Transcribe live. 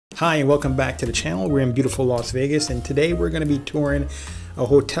Hi and welcome back to the channel. We're in beautiful Las Vegas and today we're going to be touring a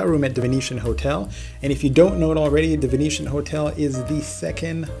hotel room at the Venetian Hotel. And if you don't know it already, the Venetian Hotel is the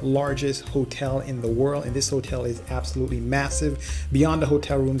second largest hotel in the world, and this hotel is absolutely massive. Beyond the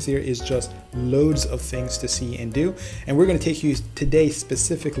hotel rooms, there is just loads of things to see and do, and we're going to take you today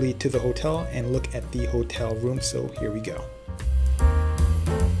specifically to the hotel and look at the hotel room. So here we go.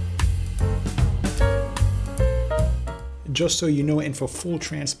 Just so you know, and for full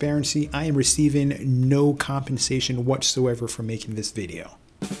transparency, I am receiving no compensation whatsoever for making this video.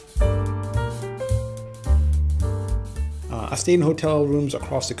 I've stayed in hotel rooms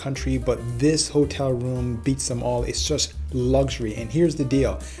across the country, but this hotel room beats them all. It's just luxury. And here's the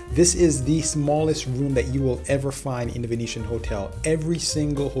deal. This is the smallest room that you will ever find in the Venetian Hotel. Every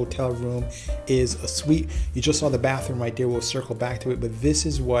single hotel room is a suite. You just saw the bathroom right there. We'll circle back to it, but this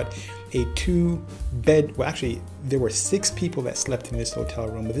is what a two-bed, well, actually, there were 6 people that slept in this hotel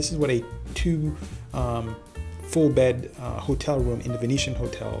room, but this is what a full-bed hotel room in the Venetian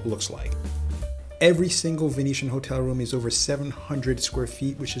Hotel looks like. Every single Venetian hotel room is over 700 square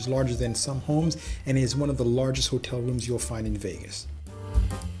feet, which is larger than some homes, and is one of the largest hotel rooms you'll find in Vegas.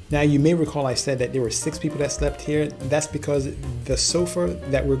 Now, you may recall I said that there were 6 people that slept here. That's because the sofa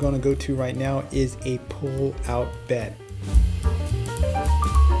that we're going to go to right now is a pull-out bed.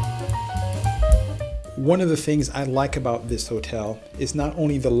 One of the things I like about this hotel is not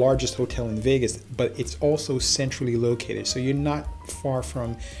only the largest hotel in Vegas, but it's also centrally located. So you're not far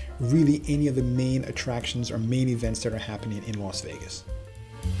from really any of the main attractions or main events that are happening in Las Vegas.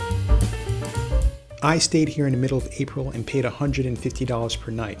 I stayed here in the middle of April and paid $150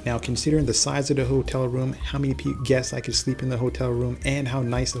 per night. Now, considering the size of the hotel room, how many guests I could sleep in the hotel room, and how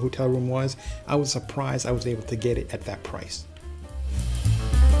nice the hotel room was, I was surprised I was able to get it at that price.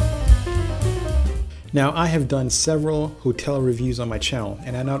 Now, I have done several hotel reviews on my channel,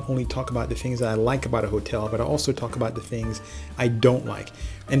 and I not only talk about the things that I like about a hotel, but I also talk about the things I don't like.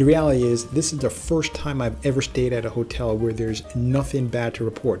 And the reality is, this is the first time I've ever stayed at a hotel where there's nothing bad to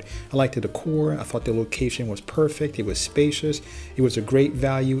report. I liked the decor. I thought the location was perfect. It was spacious. It was a great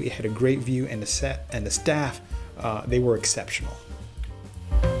value. It had a great view, and the set and the staff, they were exceptional.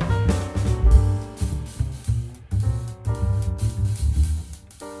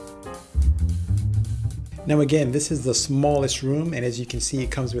 Now again, this is the smallest room, and as you can see,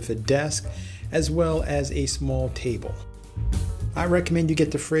 it comes with a desk as well as a small table. I recommend you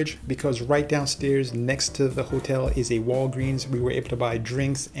get the fridge because right downstairs next to the hotel is a Walgreens. We were able to buy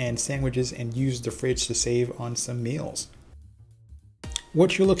drinks and sandwiches and use the fridge to save on some meals.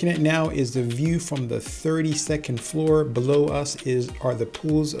 What you're looking at now is the view from the 32nd floor. Below us are the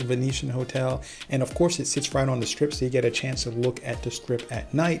pools of Venetian Hotel, and of course it sits right on the strip, so you get a chance to look at the strip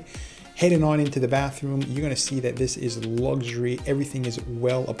at night. Heading on into the bathroom, you're going to see that this is luxury. Everything is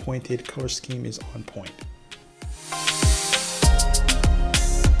well appointed. Color scheme is on point.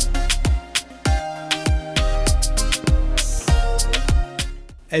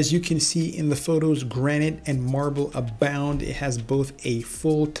 As you can see in the photos, granite and marble abound. It has both a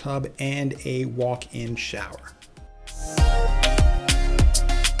full tub and a walk-in shower.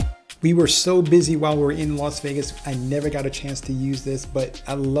 We were so busy while we were in Las Vegas, I never got a chance to use this, but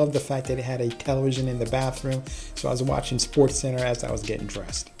I love the fact that it had a television in the bathroom, so I was watching SportsCenter as I was getting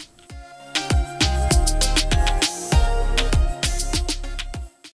dressed.